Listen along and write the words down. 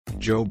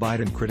Joe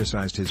Biden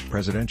criticized his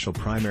presidential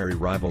primary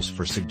rivals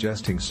for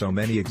suggesting so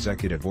many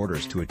executive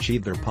orders to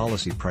achieve their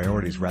policy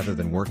priorities rather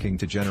than working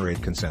to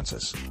generate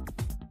consensus.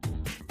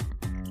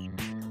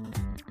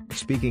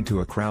 Speaking to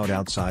a crowd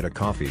outside a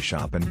coffee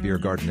shop and beer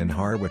garden in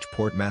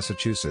Harwichport,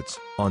 Massachusetts,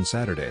 on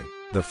Saturday,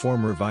 the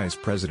former vice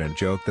president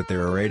joked that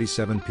there are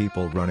 87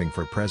 people running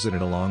for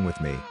president along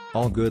with me,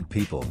 all good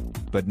people,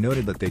 but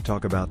noted that they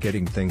talk about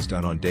getting things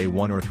done on day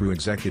one or through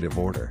executive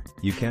order.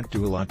 You can't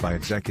do a lot by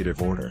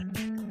executive order.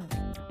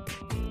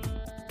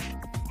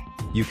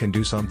 You can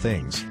do some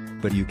things,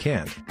 but you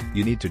can't.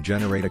 You need to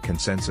generate a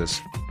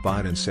consensus,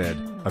 Biden said,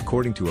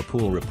 according to a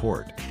poll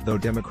report. Though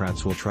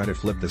Democrats will try to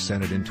flip the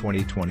Senate in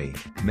 2020,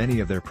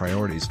 many of their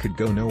priorities could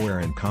go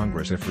nowhere in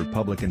Congress if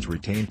Republicans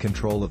retain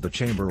control of the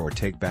chamber or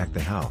take back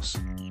the House.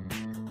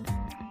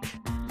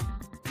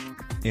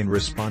 In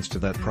response to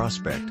that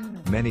prospect,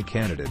 many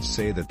candidates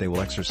say that they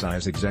will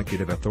exercise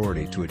executive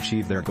authority to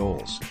achieve their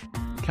goals.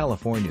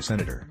 California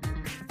Senator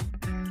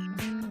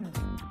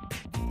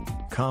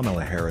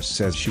Kamala Harris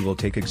says she will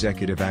take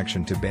executive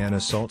action to ban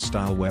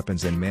assault-style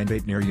weapons and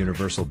mandate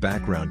near-universal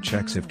background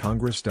checks if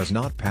Congress does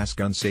not pass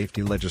gun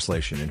safety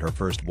legislation in her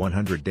first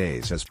 100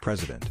 days as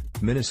president.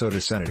 Minnesota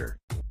Senator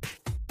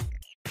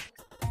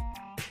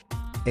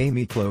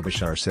Amy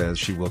Klobuchar says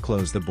she will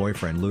close the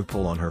boyfriend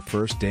loophole on her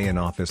first day in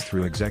office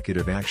through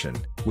executive action,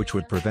 which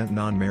would prevent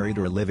non-married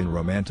or live-in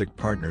romantic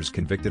partners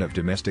convicted of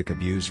domestic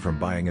abuse from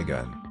buying a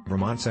gun.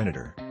 Vermont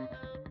Senator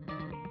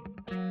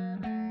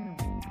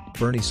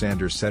Bernie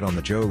Sanders said on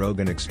the Joe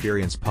Rogan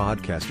Experience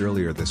podcast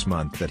earlier this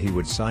month that he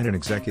would sign an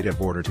executive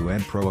order to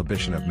end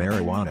prohibition of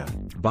marijuana.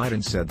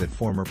 Biden said that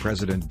former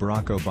President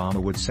Barack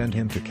Obama would send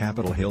him to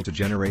Capitol Hill to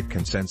generate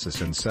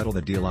consensus and settle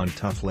the deal on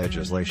tough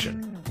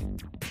legislation.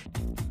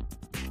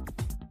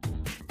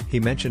 He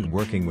mentioned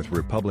working with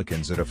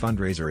Republicans at a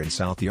fundraiser in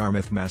South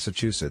Yarmouth,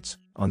 Massachusetts,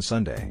 on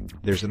Sunday.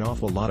 There's an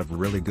awful lot of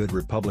really good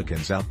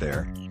Republicans out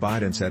there,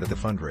 Biden said at the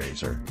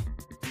fundraiser.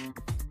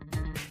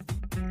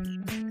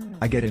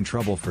 I get in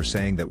trouble for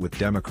saying that with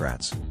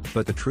Democrats,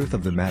 but the truth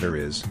of the matter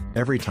is,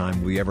 every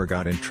time we ever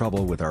got in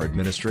trouble with our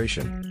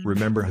administration,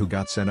 remember who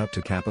got sent up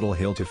to Capitol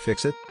Hill to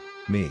fix it?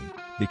 Me.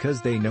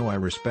 Because they know I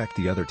respect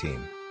the other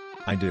team.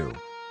 I do.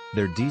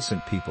 They're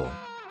decent people.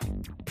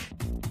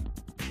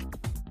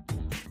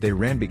 They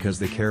ran because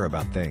they care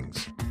about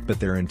things,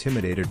 but they're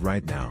intimidated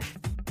right now.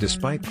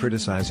 Despite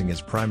criticizing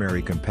his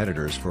primary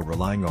competitors for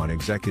relying on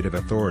executive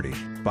authority,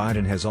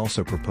 Biden has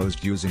also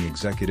proposed using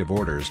executive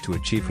orders to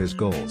achieve his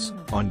goals.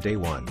 On day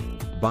one,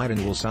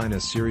 Biden will sign a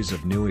series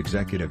of new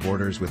executive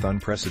orders with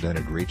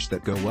unprecedented reach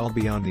that go well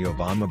beyond the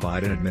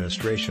Obama-Biden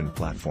administration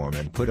platform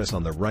and put us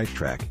on the right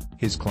track,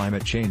 his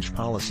climate change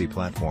policy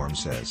platform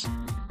says.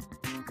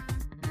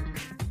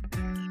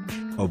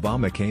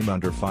 Obama came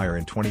under fire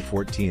in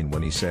 2014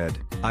 when he said,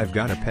 "I've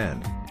got a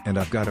pen, and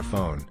I've got a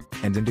phone,"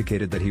 and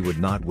indicated that he would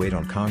not wait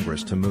on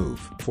Congress to move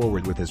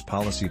forward with his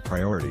policy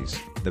priorities,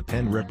 the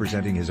pen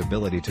representing his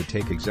ability to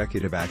take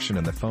executive action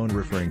and the phone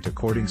referring to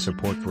courting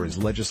support for his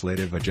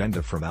legislative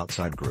agenda from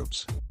outside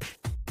groups.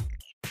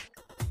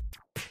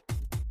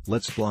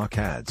 Let's block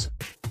ads.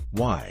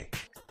 Why?